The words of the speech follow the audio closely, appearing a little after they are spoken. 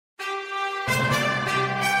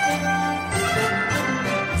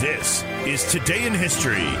This is Today in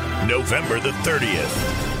History, November the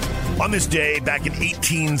 30th. On this day, back in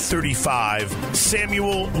 1835,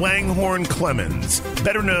 Samuel Langhorne Clemens,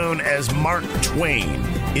 better known as Mark Twain,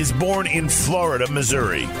 is born in Florida,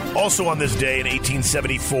 Missouri. Also on this day in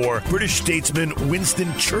 1874, British statesman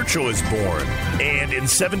Winston Churchill is born. And in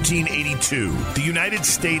 1782, the United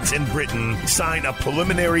States and Britain sign a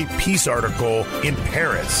preliminary peace article in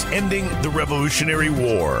Paris, ending the Revolutionary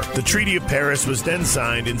War. The Treaty of Paris was then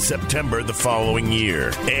signed in September the following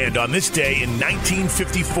year. And on this day in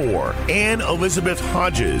 1954, Anne Elizabeth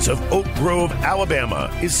Hodges of Oak Grove, Alabama,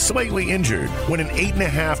 is slightly injured when an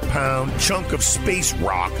 8.5-pound chunk of space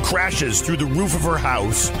rock crashes through the roof of her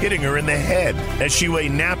house, hitting her in the head as she lay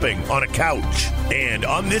napping on a couch. And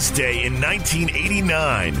on this day in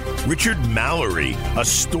 1989, Richard Mallory, a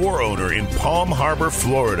store owner in Palm Harbor,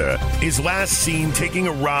 Florida, is last seen taking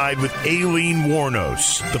a ride with Aileen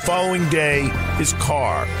Wuornos. The following day, his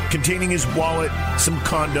car, containing his wallet, some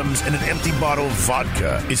condoms, and an empty bottle of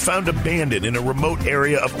vodka, is found abandoned in a remote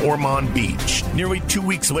area of Ormond Beach. Nearly 2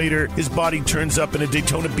 weeks later, his body turns up in a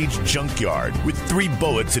Daytona Beach junkyard with 3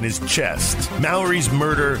 bullets in his chest. Mallory's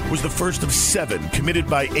murder was the first of 7 committed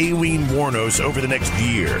by Aileen Wuornos over the next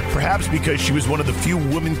year, perhaps because she was one of the few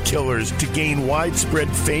woman killers to gain widespread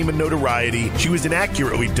fame and notoriety. She was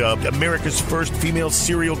inaccurately dubbed America's first female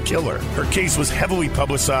serial killer. Her case was heavily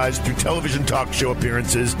publicized through television talk show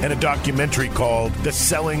appearances and a documentary called The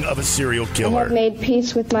Selling of a Serial Killer. I have made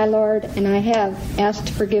peace with my Lord, and I have asked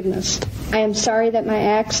forgiveness. I am sorry that my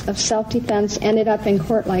acts of self-defense ended up in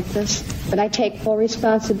court like this, but I take full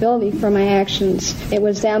responsibility for my actions. It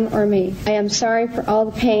was them or me. I am sorry for all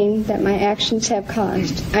the pain that my actions have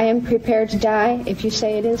caused. I am prepared to die if you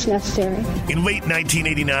say it is necessary. In late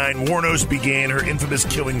 1989, Wuornos began her infamous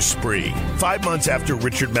killing spree. 5 months after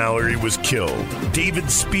Richard Mallory was killed, David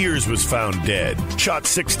Spears was found dead, shot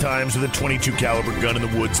 6 times with a .22 caliber gun in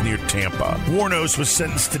the woods near Tampa. Wuornos was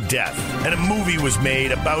sentenced to death, and a movie was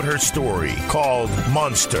made about her story called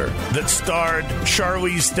Monster that starred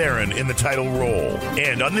Charlize Theron in the title role.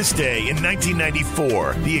 And on this day in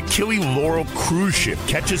 1994, the Achille Laurel cruise ship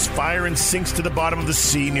catches fire and sinks to the bottom of the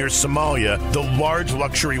sea near Somalia. The large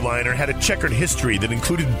luxury liner had a checkered history that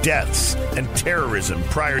included deaths and terrorism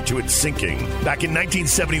prior to its sinking. Back in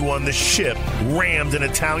 1971, the ship rammed an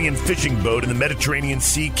Italian fishing boat in the Mediterranean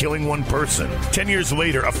Sea, killing 1 person. 10 years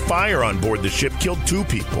later, a fire on board the ship killed 2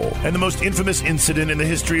 people. And the most infamous incident in the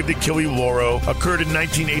history of the Achille Lauro occurred in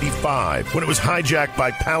 1985 when it was hijacked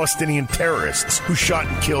by Palestinian terrorists who shot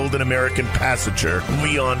and killed an American passenger,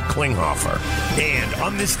 Leon Klinghoffer. And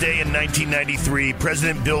on this day in 1993,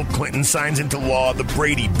 President Bill Clinton signs into law the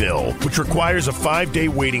Brady Bill, which requires a 5-day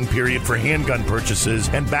waiting period for handgun purchases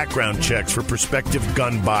and background checks for prospective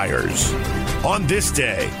gun buyers. On this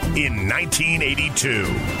day in 1982,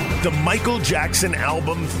 the Michael Jackson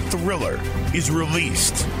album Thriller is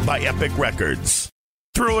released by Epic Records.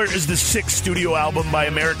 Thriller is the 6th studio album by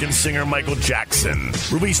American singer Michael Jackson,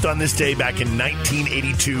 released on this day back in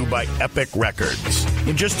 1982 by Epic Records.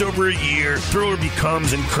 In just over a year, Thriller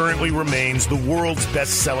becomes and currently remains the world's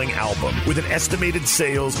best-selling album, with an estimated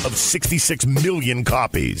sales of 66 million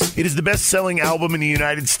copies. It is the best-selling album in the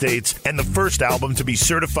United States and the first album to be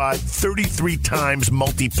certified 33 times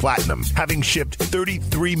multi-platinum, having shipped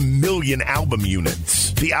 33 million album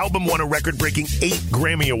units. The album won a record-breaking 8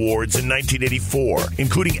 Grammy Awards in 1984,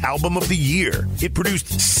 including Album of the Year. It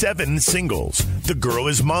produced 7 singles: The Girl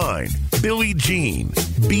Is Mine, Billie Jean,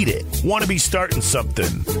 Beat It, Wanna Be Startin'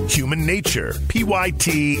 Something, Human Nature,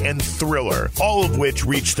 PYT, and Thriller, all of which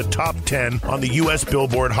reached the top 10 on the U.S.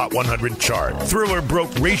 Billboard Hot 100 chart. Thriller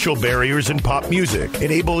broke racial barriers in pop music,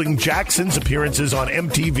 enabling Jackson's appearances on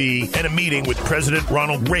MTV and a meeting with President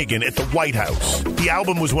Ronald Reagan at the White House. The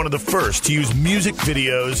album was one of the first to use music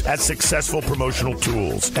videos as successful promotional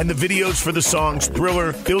tools, and the videos for the songs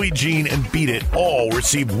Thriller, Billie Jean, and Beat It all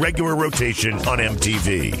received regular rotation on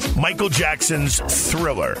MTV. Michael Jackson's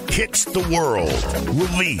Thriller hits the world.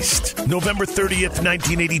 Released November 30th,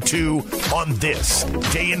 1982 on this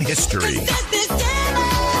day in history.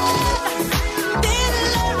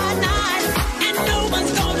 And no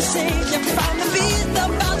one's gonna save you from the beast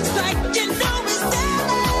of